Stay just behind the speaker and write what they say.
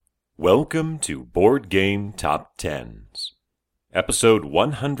Welcome to Board Game Top Tens, episode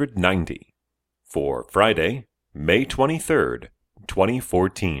 190, for Friday, May 23rd,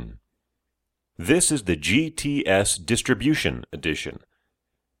 2014. This is the GTS Distribution Edition.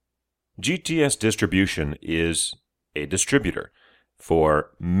 GTS Distribution is a distributor for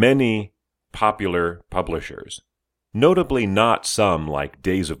many popular publishers, notably not some like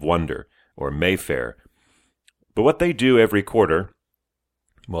Days of Wonder or Mayfair. But what they do every quarter,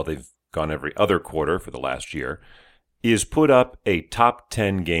 well, they've gone every other quarter for the last year, is put up a top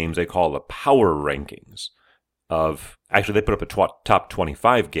 10 games they call the power rankings of, actually they put up a top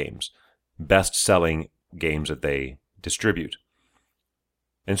 25 games, best-selling games that they distribute.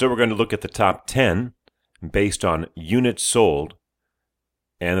 And so we're going to look at the top 10 based on units sold,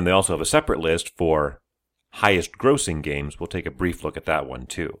 and then they also have a separate list for highest grossing games. We'll take a brief look at that one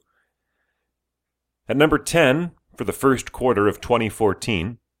too. At number 10, for the first quarter of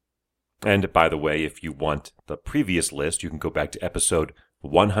 2014, and by the way, if you want the previous list, you can go back to episode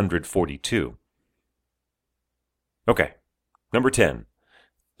 142. Okay, number 10,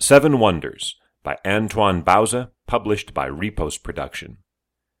 Seven Wonders by Antoine Bauza, published by Repos Production.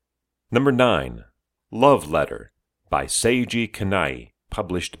 Number 9, Love Letter by Seiji Kanai,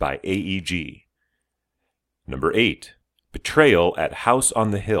 published by AEG. Number 8, Betrayal at House on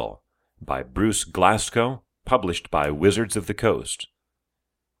the Hill by Bruce Glasgow, published by Wizards of the Coast.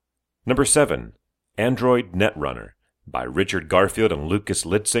 Number 7, Android Netrunner by Richard Garfield and Lucas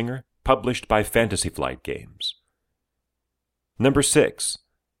Litzinger, published by Fantasy Flight Games. Number 6,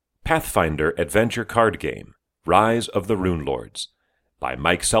 Pathfinder Adventure Card Game, Rise of the Runelords by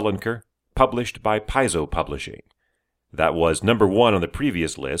Mike Selinker, published by Paizo Publishing. That was number 1 on the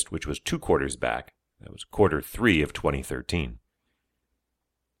previous list, which was 2 quarters back. That was quarter 3 of 2013.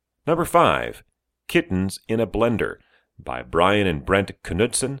 Number 5, Kittens in a Blender by Brian and Brent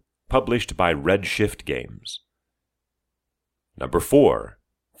Knudsen, published by Redshift Games. Number 4,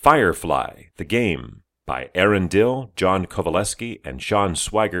 Firefly, the Game by Aaron Dill, John Kovaleski, and Sean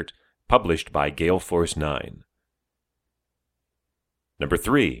Swigert, published by Gale Force 9. Number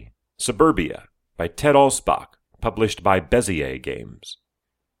 3, Suburbia by Ted Alspach, published by Bezier Games.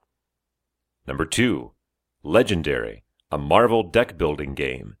 Number 2, Legendary, a Marvel deck-building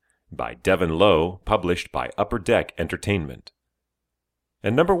game by Devin Lowe, published by Upper Deck Entertainment.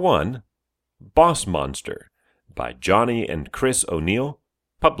 And number 1, Boss Monster by Johnny and Chris O'Neill,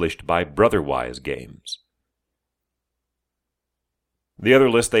 published by Brotherwise Games. The other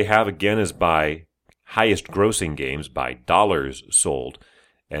list they have, again, is by highest grossing games by dollars sold,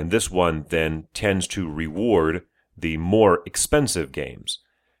 and this one then tends to reward the more expensive games.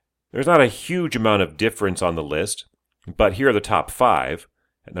 There's not a huge amount of difference on the list, but here are the top 5.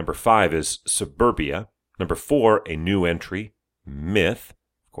 At number 5 is Suburbia. Number 4, a new entry, Myth.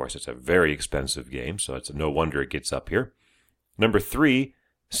 Of course, it's a very expensive game, so it's no wonder it gets up here. Number 3,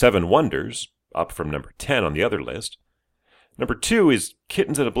 Seven Wonders, up from number 10 on the other list. Number 2 is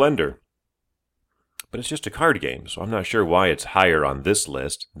Kittens in a Blender, but it's just a card game, so I'm not sure why it's higher on this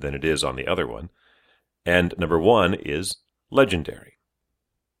list than it is on the other one. And number 1 is Legendary.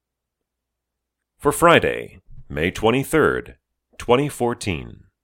 For Friday, May 23rd, 2014.